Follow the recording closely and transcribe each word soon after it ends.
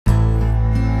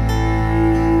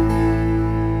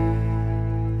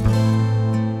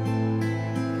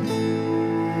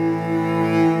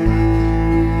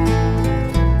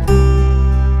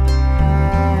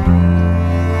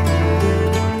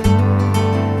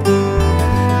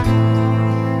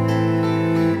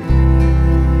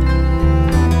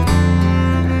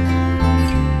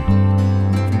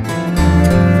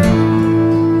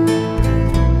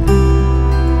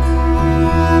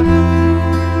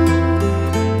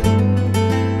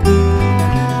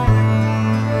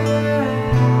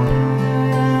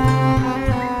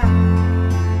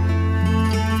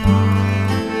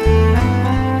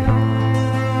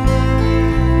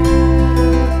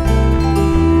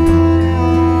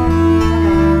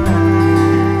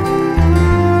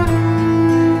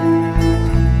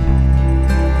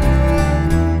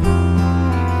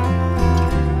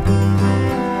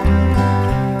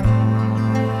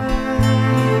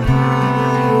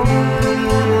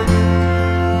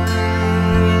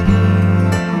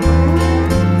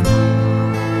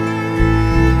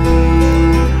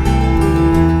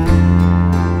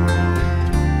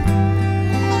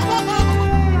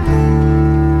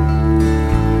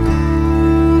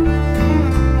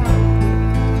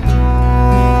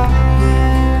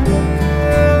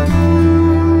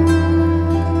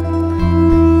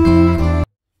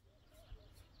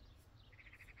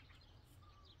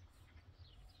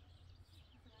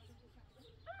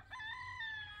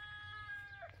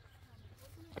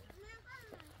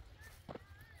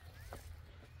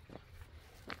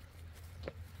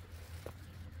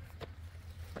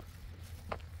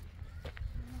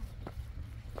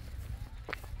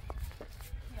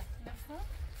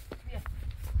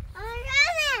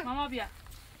بیا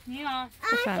نیان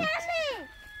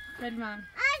خیلی ممنون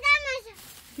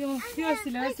بیا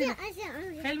وسیله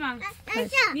خیلی ممنون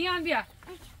نیان بیا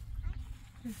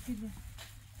وسیله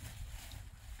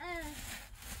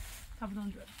تابدون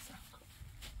دور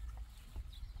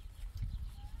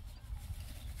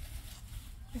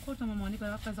بخور تا مامانی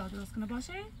برات غذا درست کنه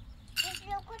باشه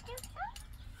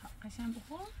قشنگ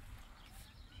بخور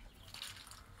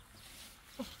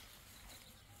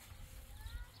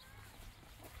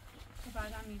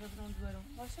بعدم میوه بدون دورم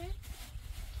باشه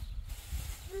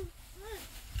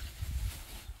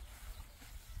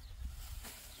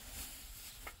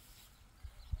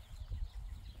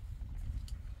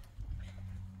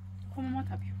خب ما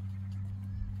طبیعی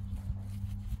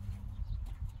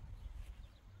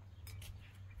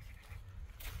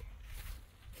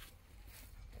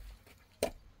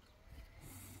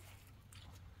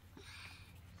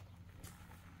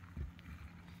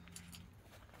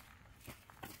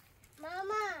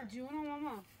جونو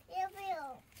ماما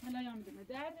حالا یا میدونه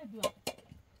درد دو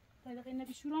تا دقیقه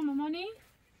نبی شروع مامانی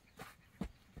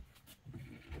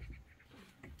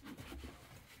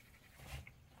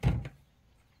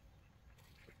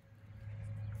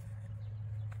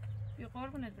بیا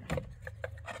قربونت برم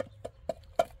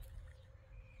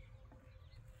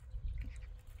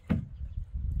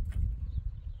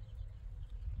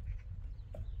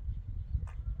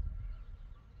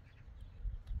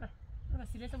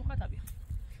وسیله تو بخواه تا بیا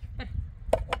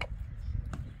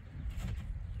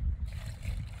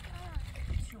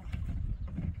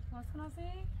باز کن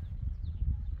آسه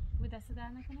بوی دست در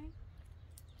نکنه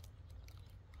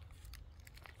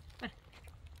بره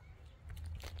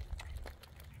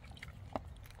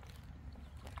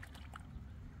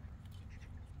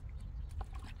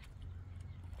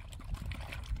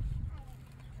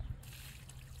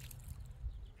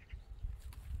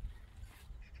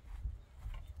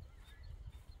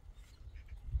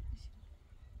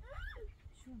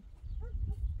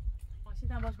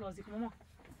باشیدم باش بازی کن ماما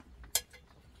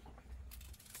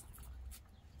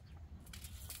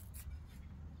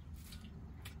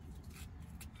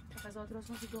غذا درست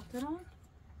کنید دخترم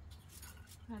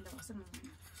من لباس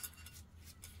مامانی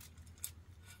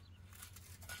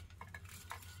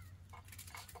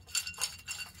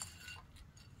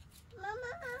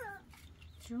ماما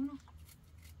جونو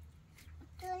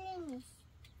طوری نیست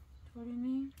طوری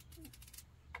نی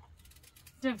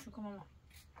جمع شو کن ماما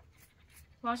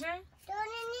باشه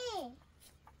طوری نیست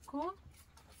کو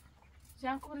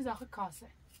جمع کن بریز آخه کاسه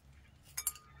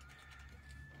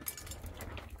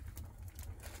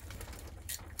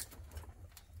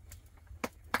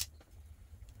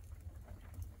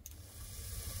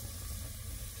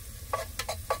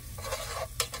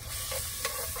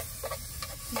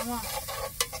ماما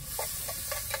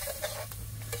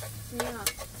نیان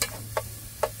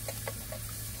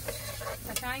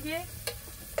قشنگه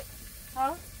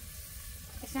ها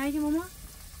قشنگه ماما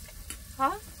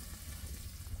ها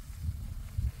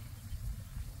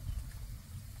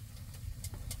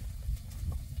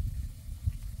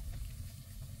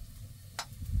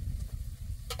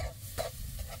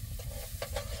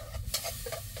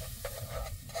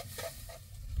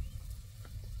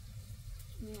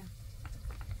نیان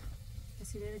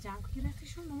وسیله رو جمع کنی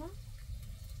رفتیشون ماما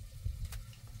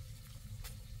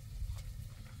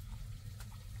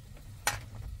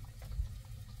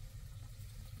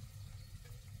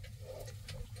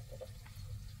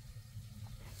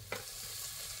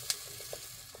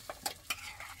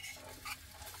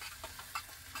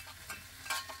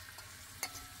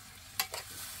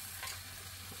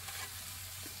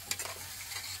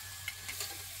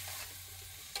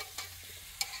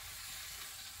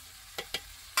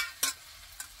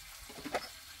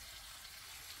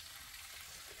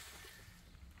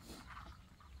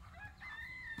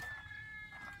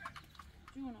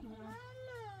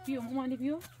بیا مامانی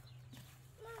بیا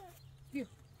بیا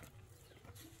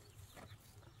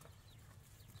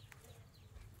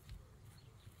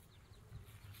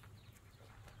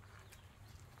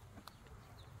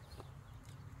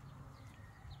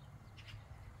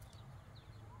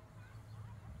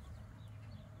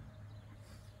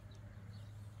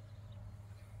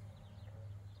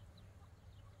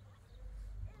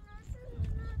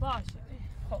باشه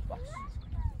خب باشه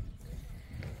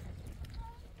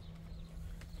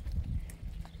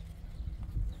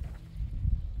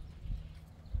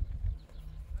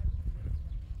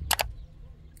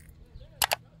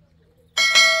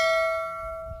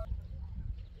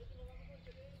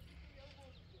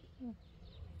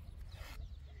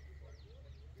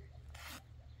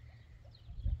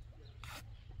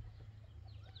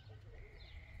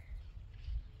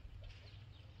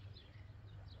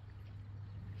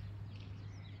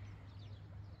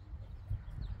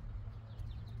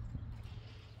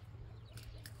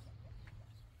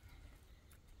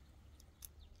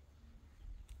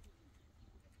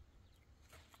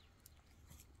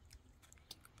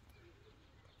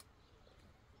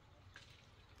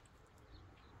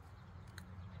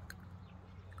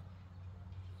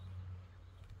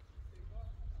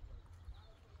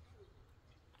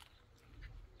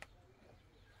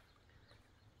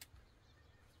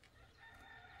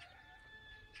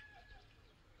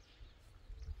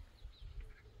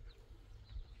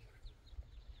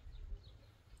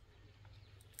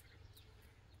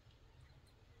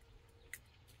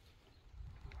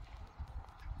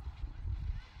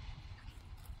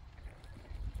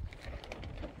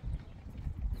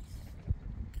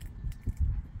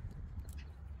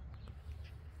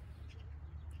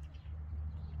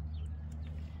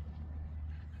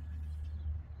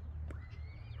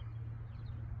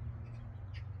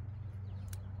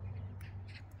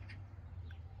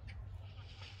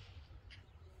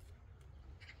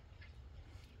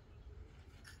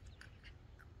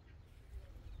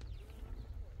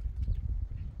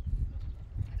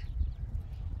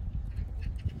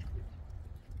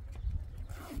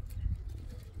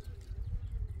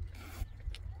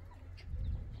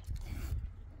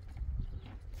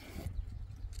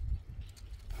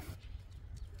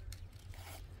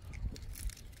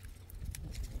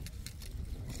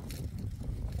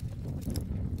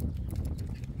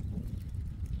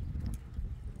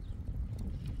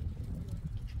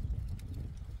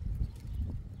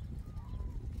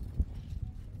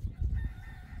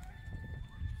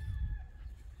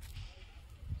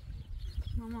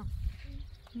ماما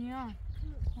نیان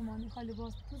مامانی خالی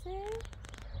باز بپوزه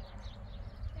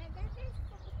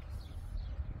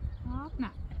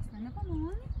نه اصلا نبا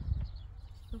مامانی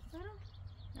دخترم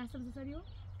دست بزن سریو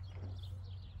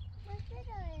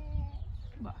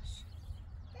باش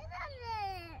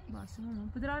باشه مامان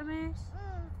بدرارمش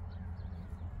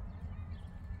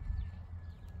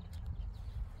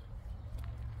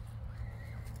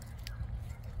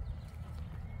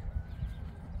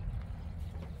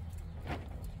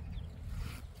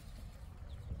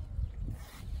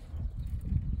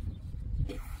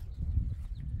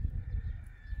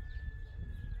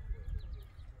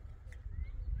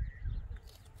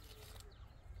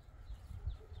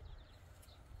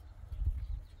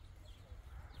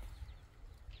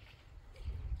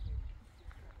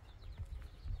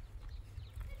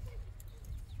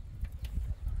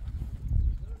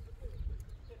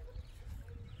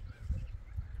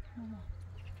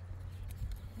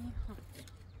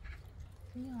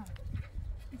نیان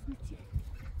اسمت چیه؟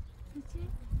 اسمت چیه؟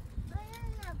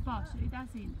 باشه ای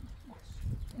دست این باشه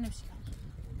اینو بشکن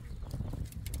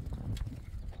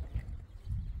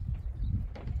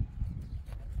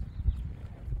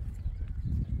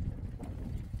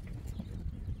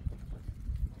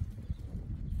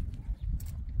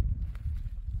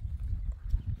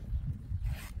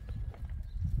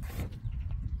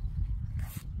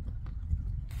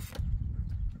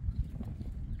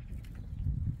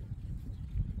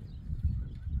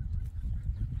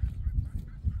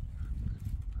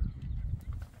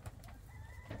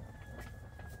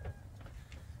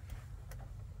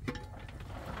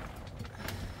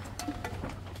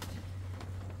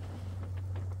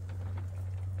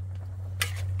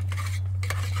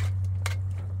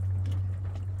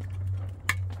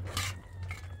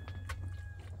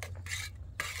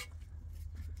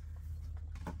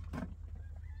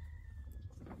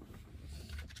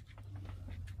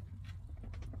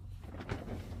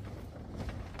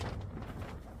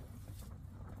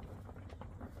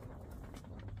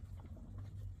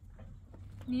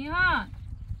نیهان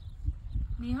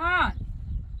نیهان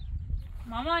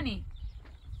مامانی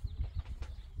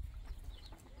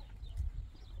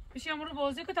بشی امرو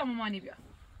بازی که تا مامانی بیا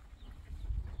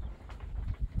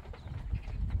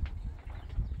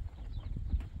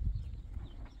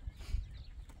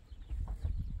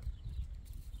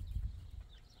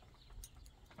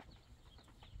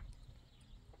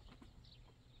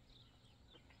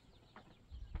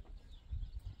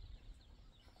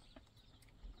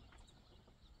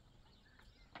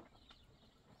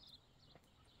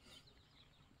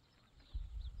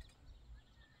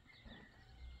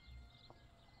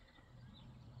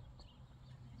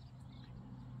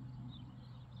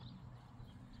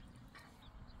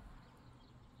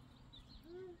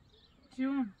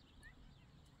جون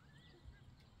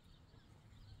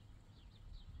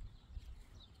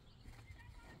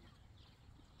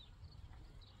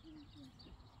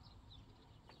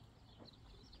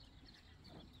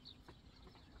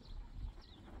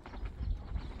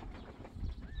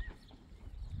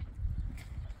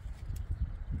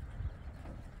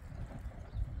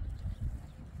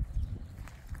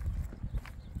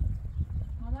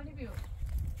مامانی بیو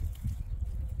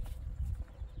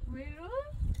بیرو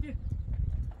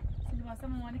لباس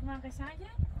مامانی که من قشنگه؟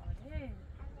 آره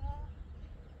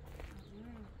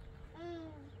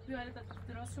بیا حالا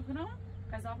درست شو کنم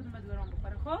غذا بدون به دوران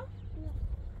بخوره خب؟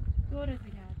 دورت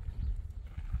بگرد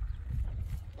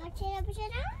چرا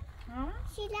بشرم؟ ها؟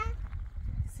 شیله؟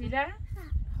 سیله؟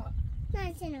 ها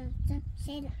نه شیله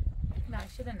شیله نه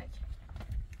شیله نکن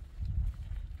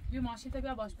بیا ماشین تا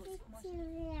بیا باش برو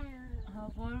ها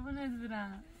قربونت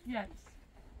برم بیارش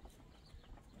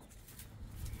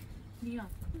نیان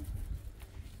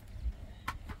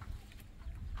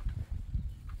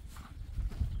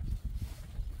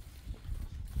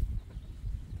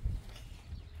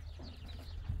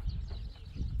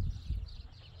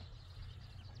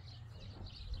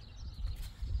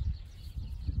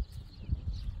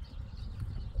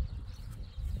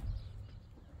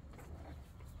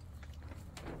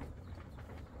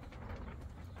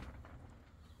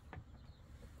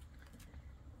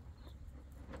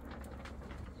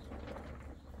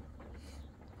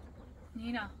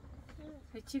نینا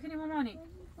چی کنی مامانی؟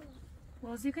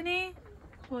 بازی کنی؟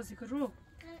 بازی کن رو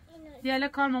بیا الان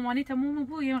کار مامانی تموم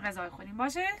بود یه غذای خوریم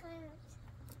باشه؟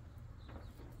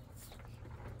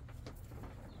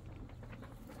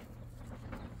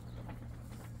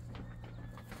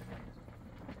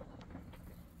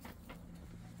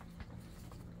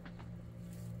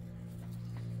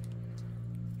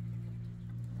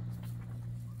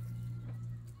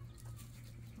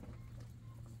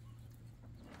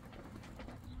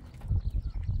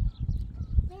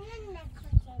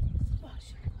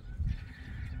 باشه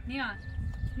نیان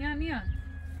نیان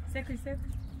سکری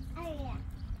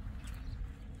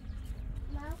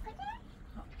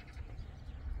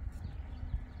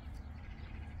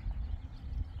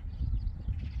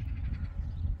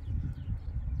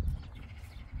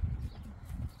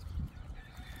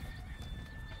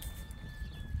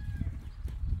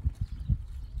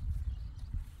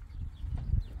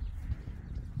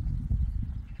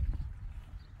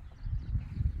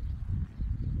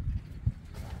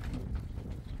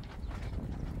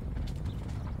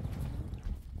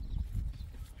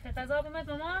غذا بمد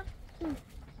مامان؟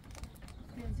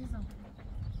 بیا عزیزم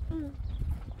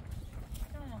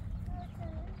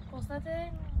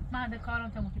قصته من کارم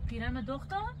تموم که پیرم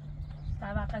دختر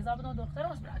در وقت غذا بدم دختر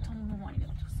باش برای تموم مامانی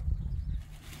نمیتونست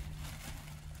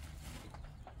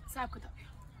سب کتا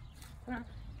بیام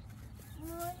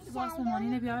باز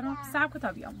مامانی نبیارم سب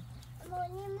کتا بیام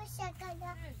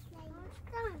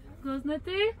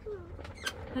گذنتی؟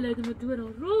 حالا دمت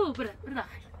دورم رو بره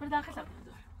داخل سب کتا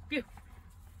بیو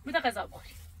بده غذا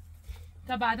بخوری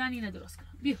تا بعدا اینه درست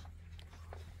کنم بیا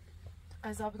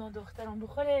غذا بدون دخترم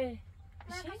بخوره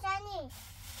بشی؟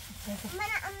 من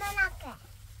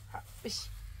بشی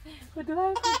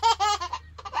خدا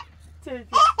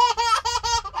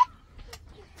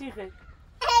چی خیلی؟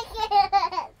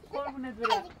 قربونت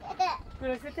برم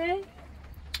درسته؟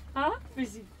 ها؟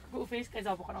 بشی بگو فیش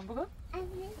غذا بخورم بگو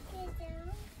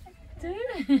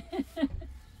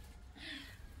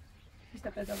بیشتر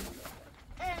غذا بخورم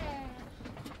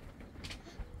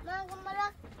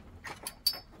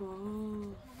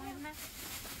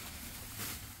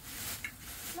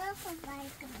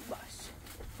باش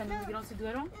سنو میگیرم سی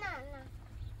دوارم؟ نه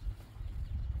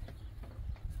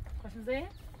خوشم زیه؟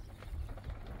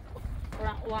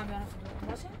 او هم بیارم سی دوارم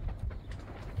باشه؟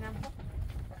 اینم خب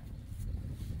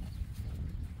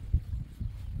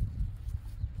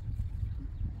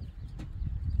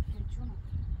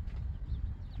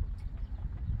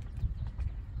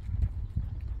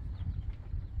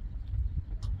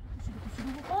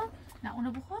نه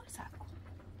اونو بخور صبر کن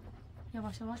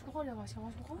یواش بخور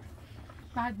بخور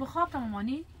بعد بخواب تا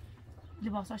مامانی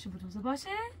لباساشو بدوزه باشه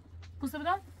بوسه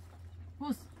بدم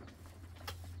بوس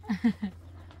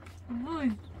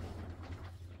بوس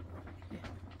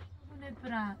بونت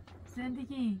برم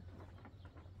زندگی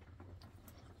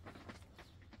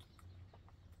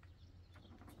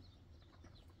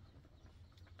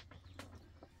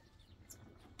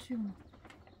چون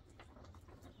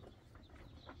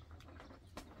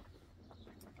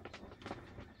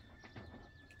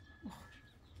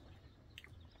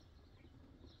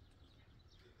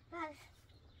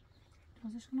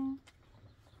بازش کنم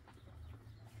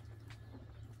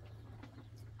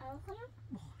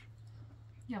بخور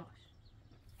یواش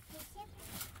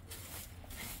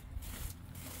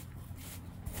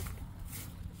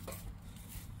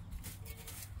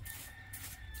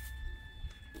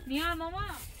نیان ماما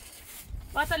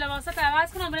با تا لباسات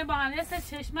عوض کنم بریم با هم دست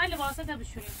چشمه لباسات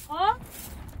بشوریم خب؟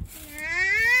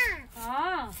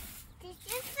 نه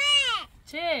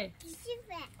چه؟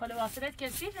 کسیفه با لباسات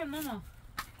کسیفه ماما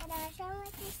شما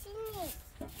کسی نیست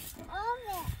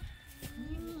آبه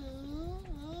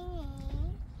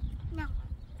نه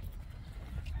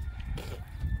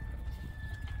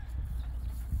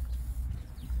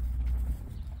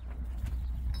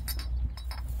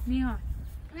نیان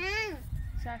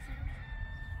نه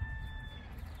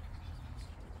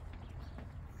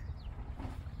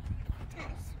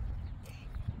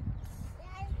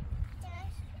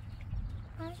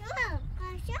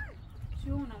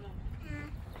جونم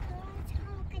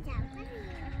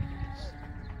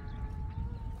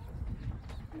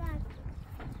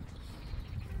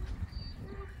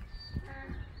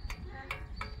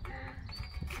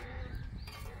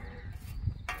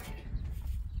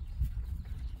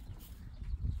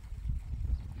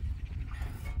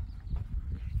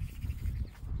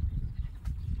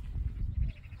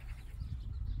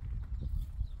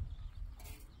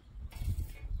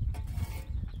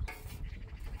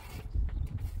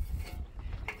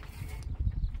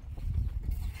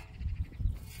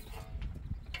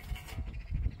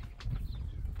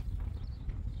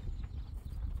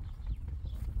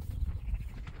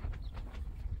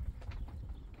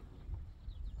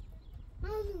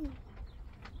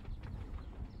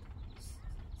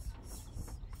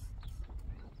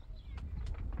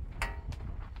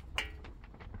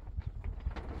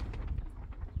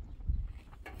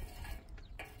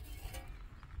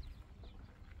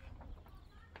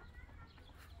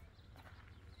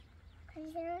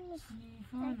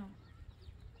نیهانم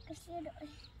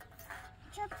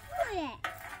چپوله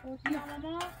یا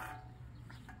ماما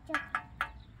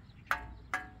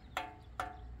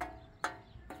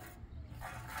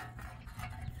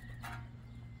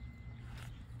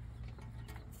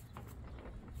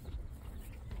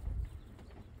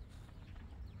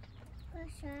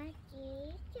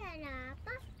شاکی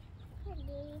چراپا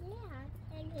لیلیا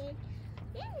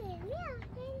لیلیا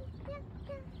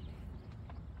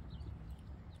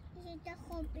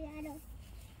خوب بیارو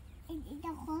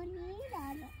ایده خونی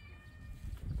دارو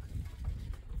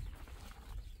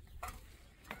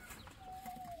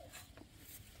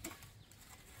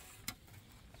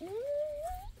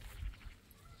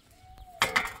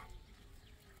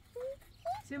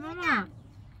چه ماما؟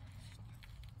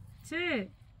 چه؟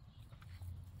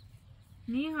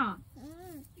 نیها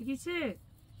دیگه چه؟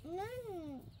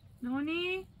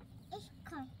 نونی؟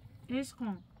 عشقم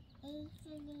عشقم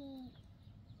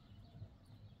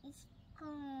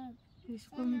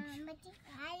سلامتی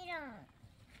خیرم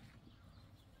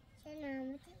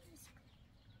سلامتی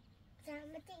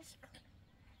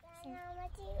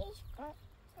عشقم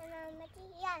سلامتی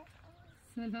یاد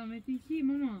سلامتی کی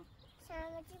ماما؟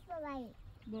 سلامتی بابایی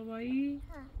بابایی؟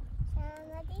 ها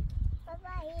سلامتی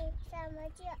بابایی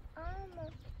سلامتی آمو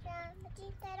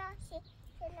سلامتی تراشی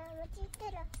سلامتی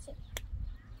تراشی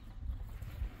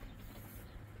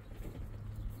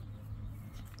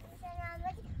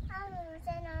سلامتی آمو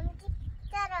سلامتی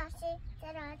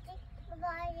تراشی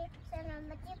بابایی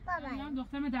سلامتی بابایی من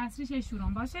دخترم دستریش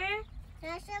اشورم باشه؟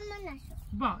 نشو من نشو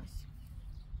باش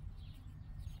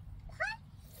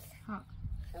ها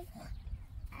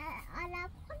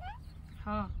علب خونه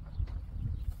ها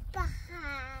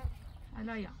بخیر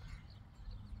حالا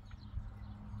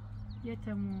یه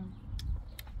تموم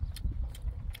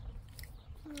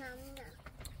نه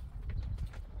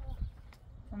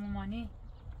مامانی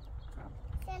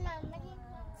سلامتی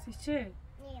سی چه؟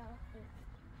 نیافی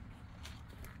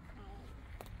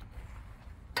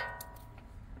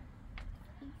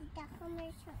ایده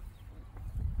خونه شو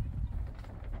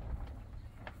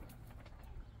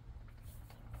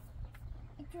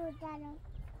جو دارم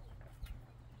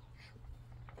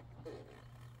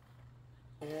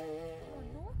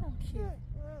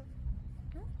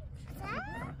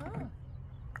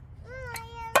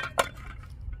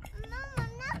ماما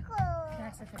نکن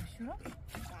دستت اشورم؟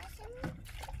 دستم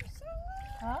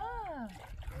ها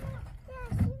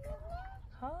دستم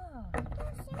ها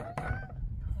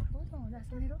بودم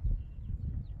دست میرو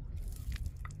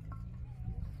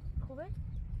خوبه؟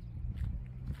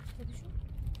 ببینشون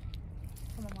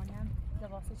مامانی هم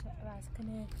لباسش عوض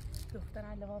کنه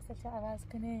دخترم لباسش عوض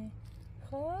کنه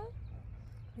خب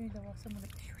این لباسمون رو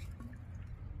بشوریم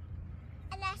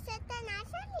دستت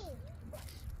نشدی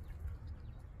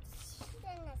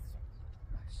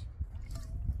باش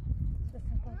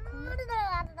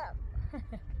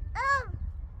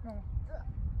ماما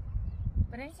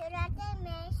برای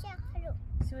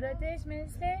صورتش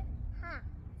مثل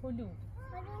هلو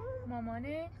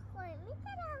مامانه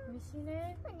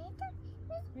میشینه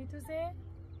میتوزه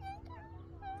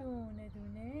دونه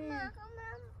دونه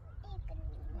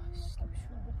باش تا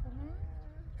بشور بخورم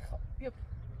خب بیا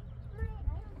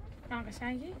من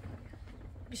قشنگی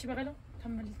بیشی بقیلو تا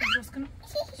ملیت درست کنم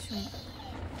شون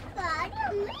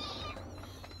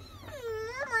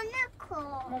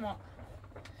ماما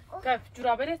گفت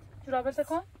جورابرت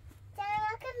کن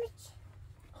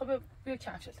خب بیا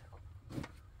کفشت کن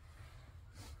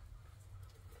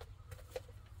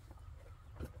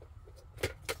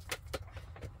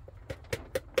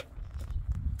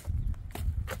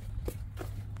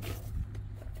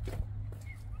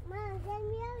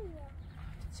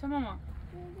چه ماما؟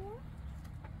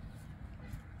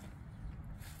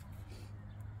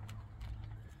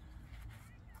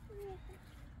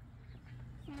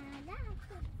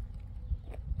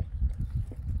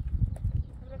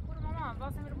 بکور ماما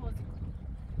واسه میره بازی کن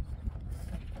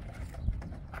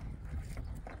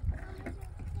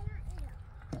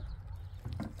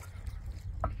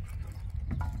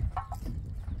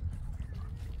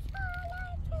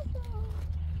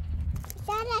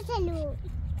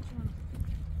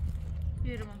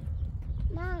بیرو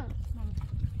ماما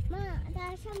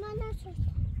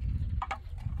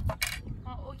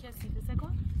او کسی بسه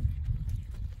کن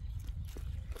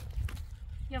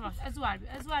یواش از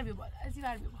ور بیا بالا از این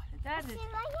ور بیا بالا درده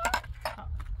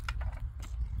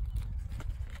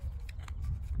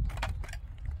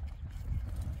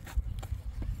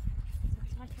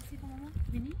کسی با ماما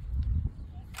بینی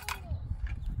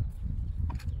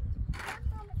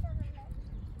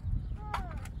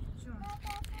جون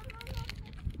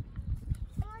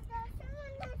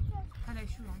حالا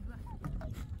شروع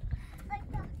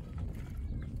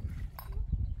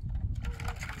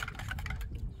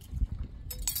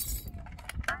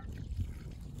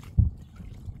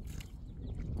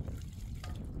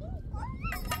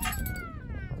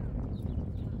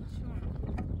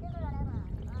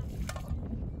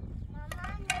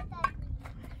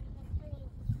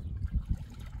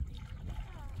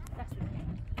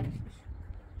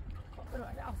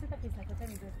که سکته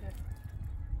میدوز کرد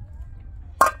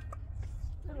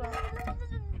برو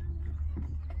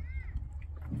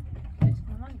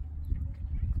مامانی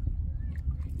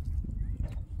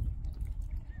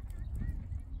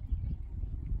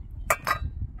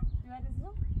بیاد از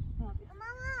رو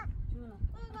ماما جونو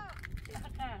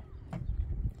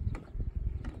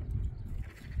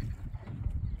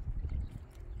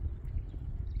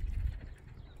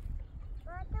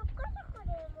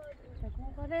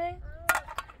تکون خوره؟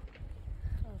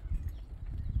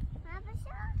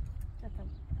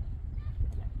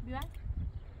 بیاد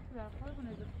بیاد خوره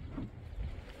کنه دو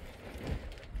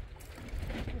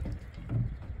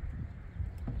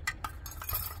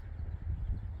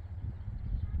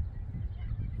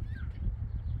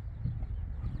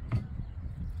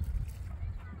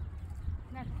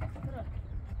نه برو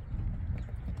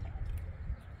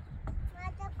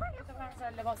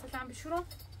لباست هم بشورو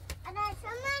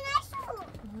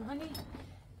مامانی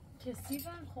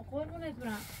کسیبم خب قربونت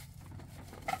برم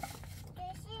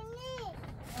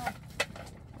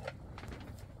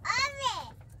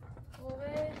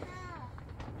خوبه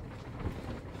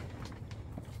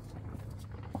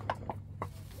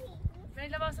برای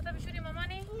لباسات بشوری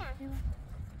مامانی؟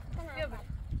 بیا برو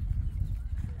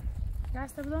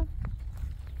دسته بدم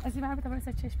از این بر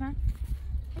بتا چشمم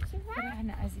برای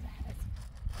نه از این بر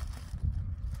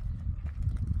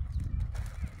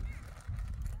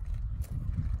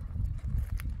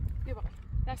بیا بقیل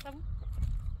دسته بود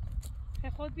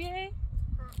خود بیایی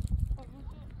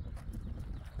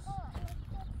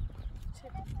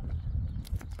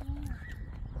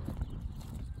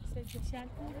سجل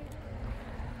کنه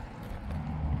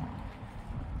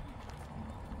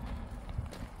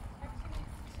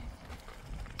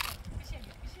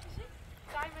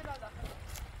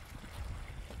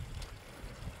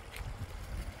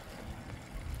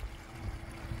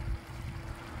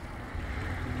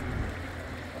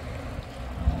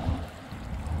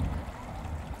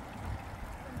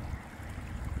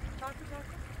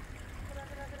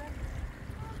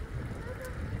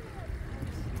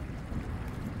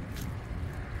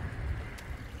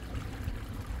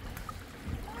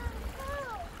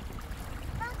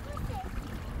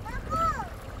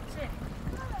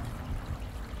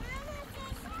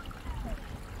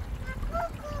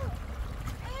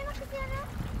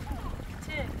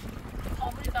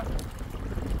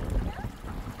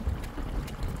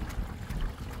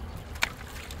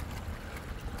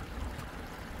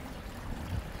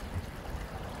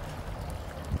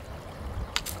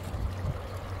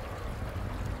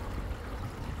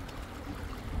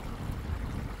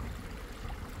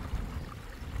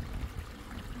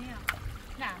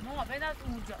ماما بین از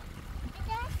اونجا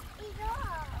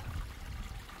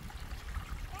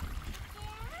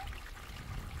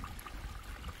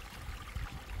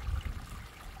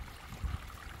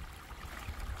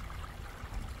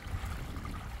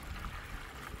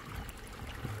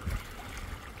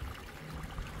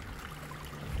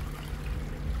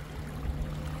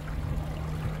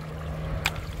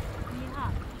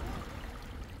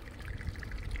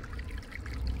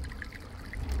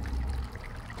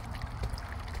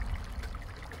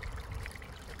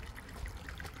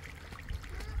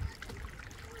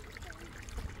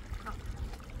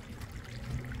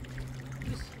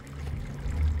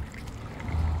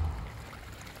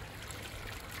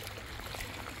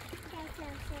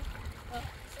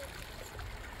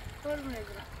قربونه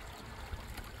برم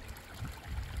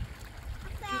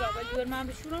جورا من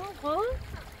بشورم خب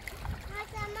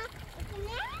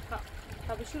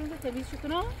خب بشورم که تمیز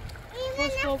شکنم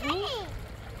خوش بابو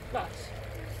باش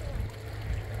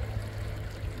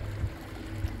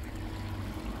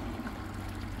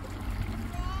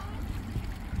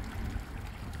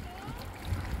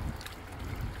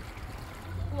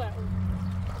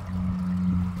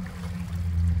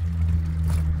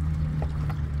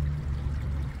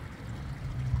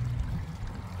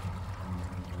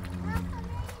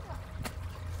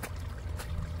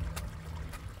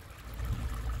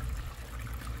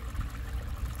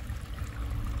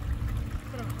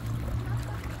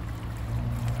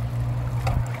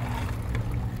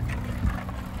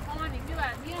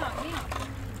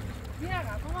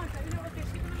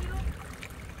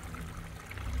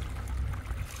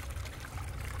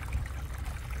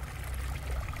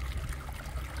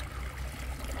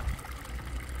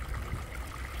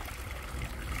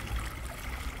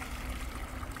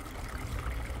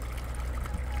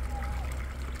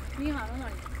Nihan,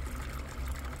 mami.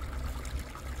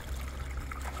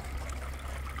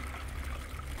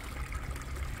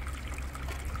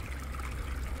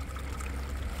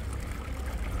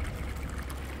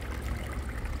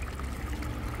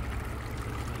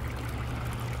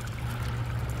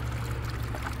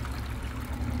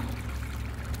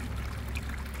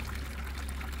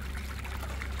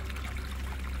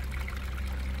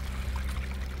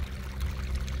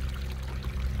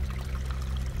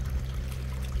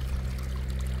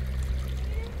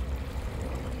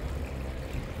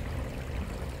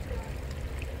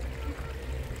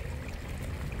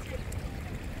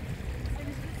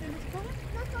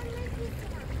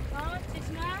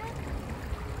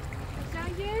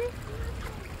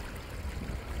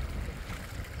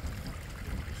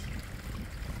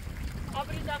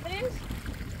 داخلش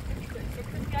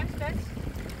شكلش داش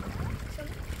شو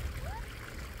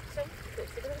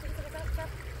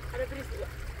على بريس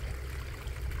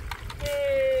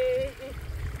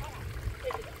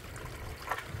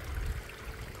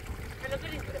على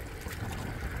بريس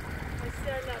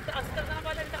لا تأثر زنا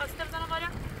بالا تأثر زنا بالا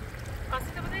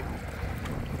أثر بدي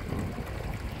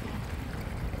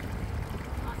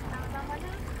أثر زنا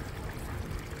بالا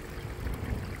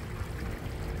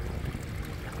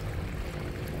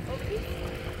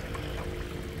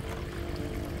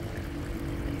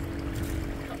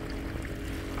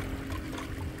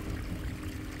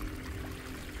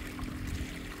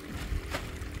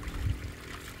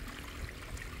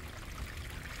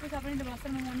कुछ अपने दबासर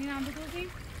में मोनी नाम बताओ जी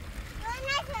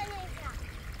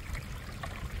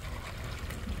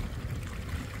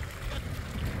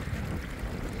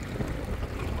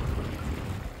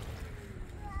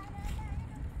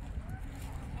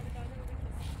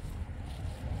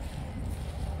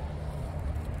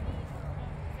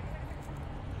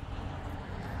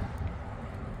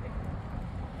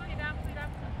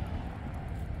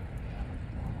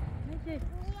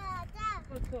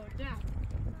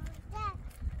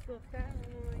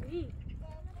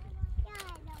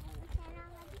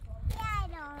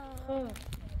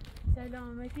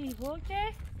سلامتی هو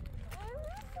که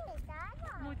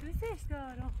ما دوستش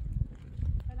دارم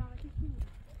سلامتی کی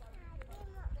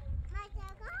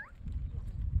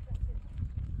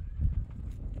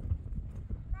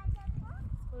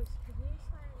خوشگلیش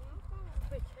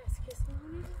به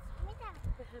کسمونه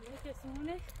به همه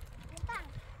کسمونه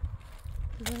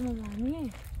یا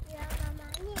مامانیه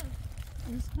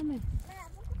از همه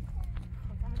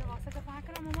خواهم لباسه دفعه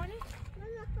کنم مامانی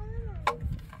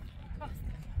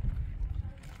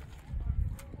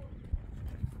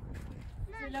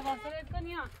لباسه رد کن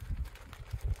یا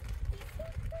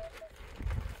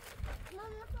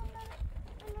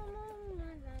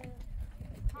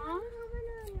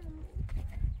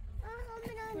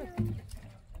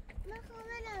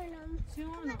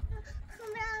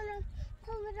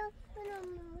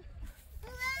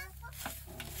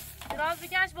راز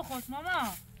بکش بخوش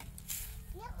ماما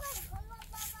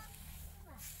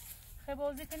خیلی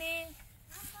بازی کنی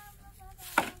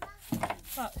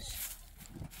باش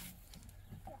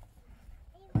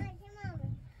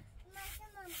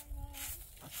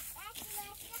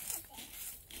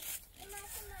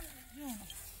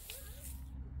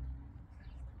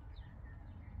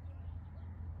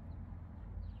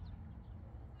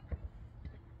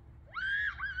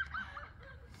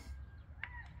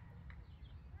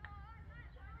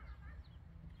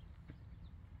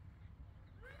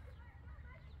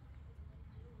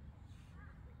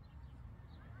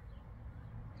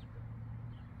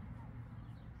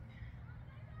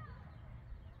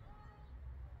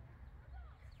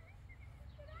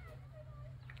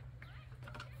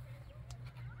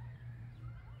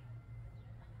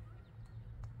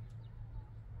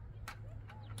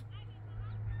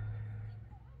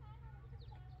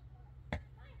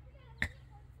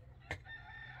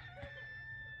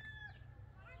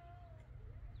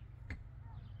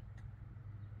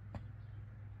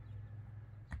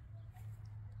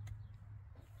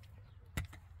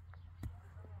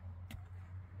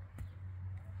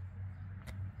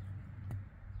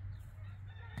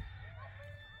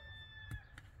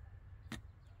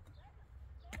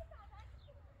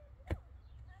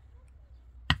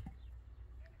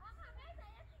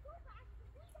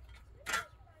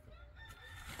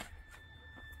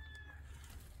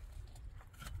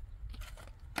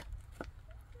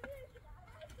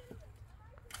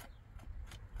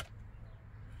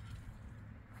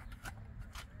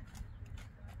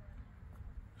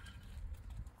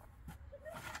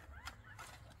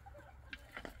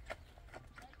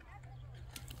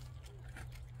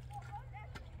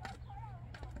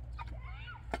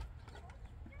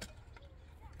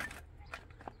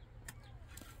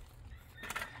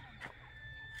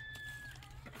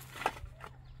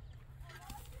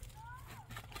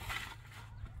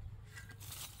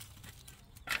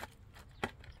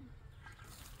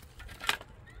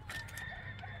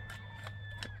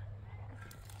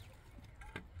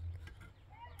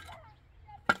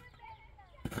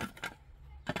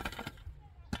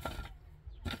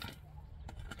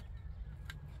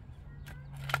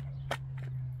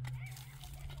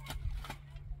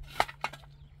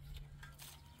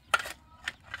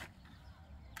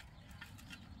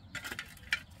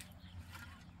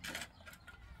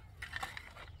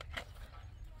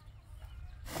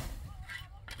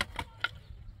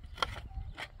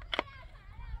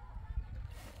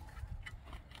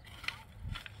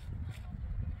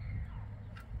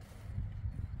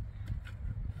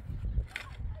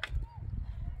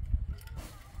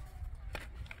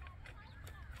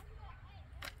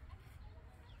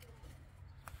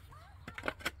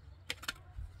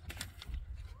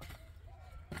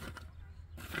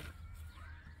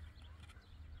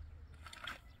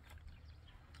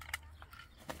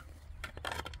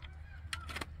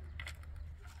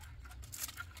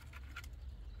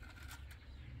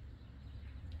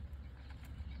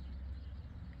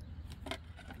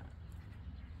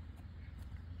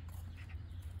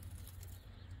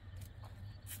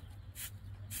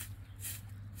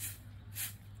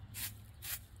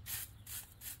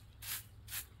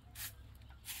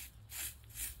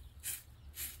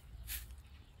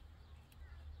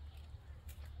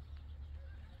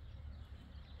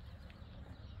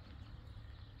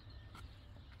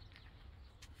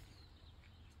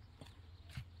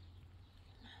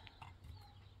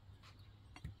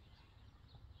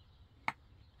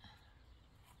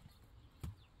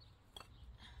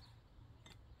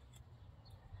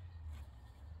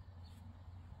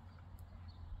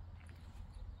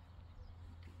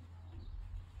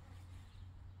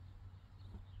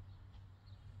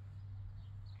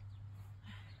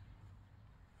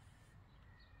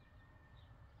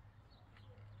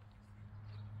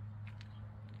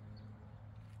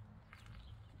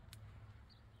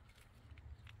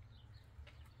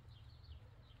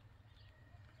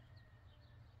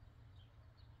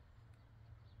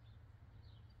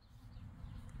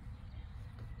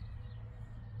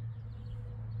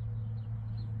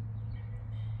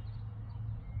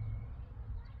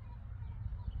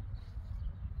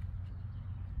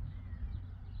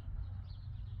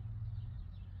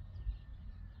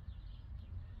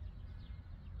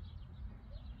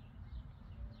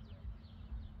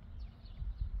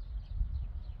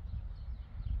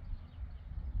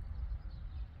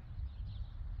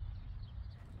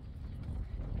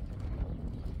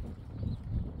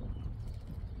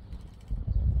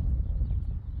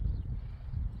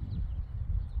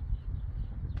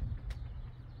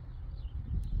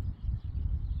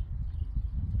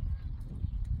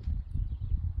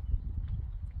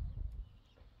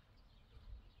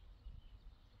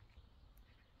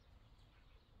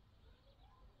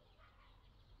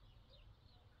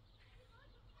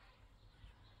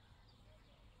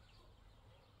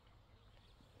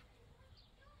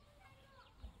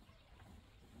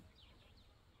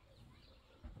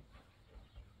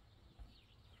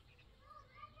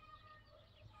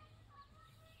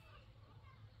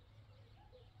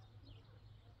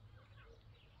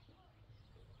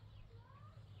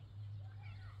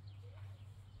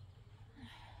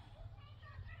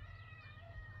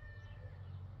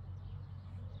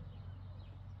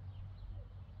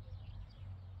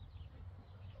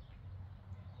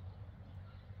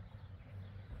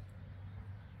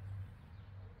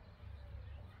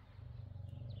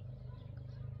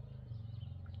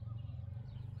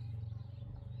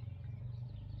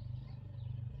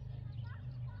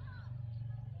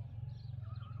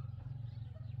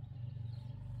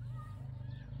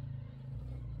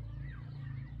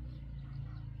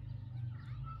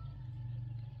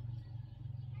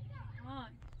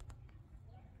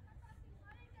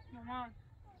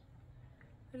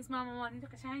بریز ماما مانی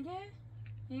قشنگه.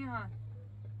 نیهان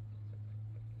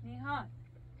نیهان